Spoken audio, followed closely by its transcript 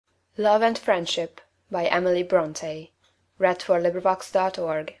Love and Friendship by Emily Bronte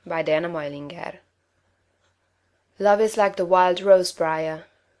 (1809–1849) Love is like the wild rose briar,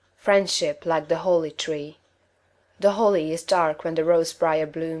 Friendship like the holly tree. The holly is dark when the rose briar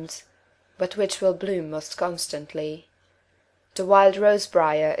blooms, But which will bloom most constantly? The wild rose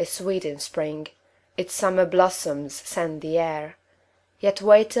briar is sweet in spring, Its summer blossoms scent the air; Yet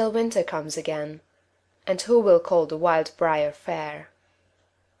wait till winter comes again, And who will call the wild briar fair?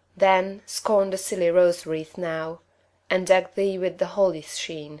 Then scorn the silly rose wreath now, And deck thee with the holly's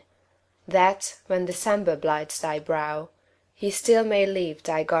sheen, That, when December blights thy brow, He still may leave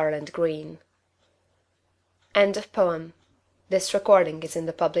thy garland green. End of poem. This recording is in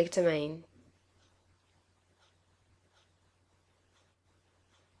the public domain.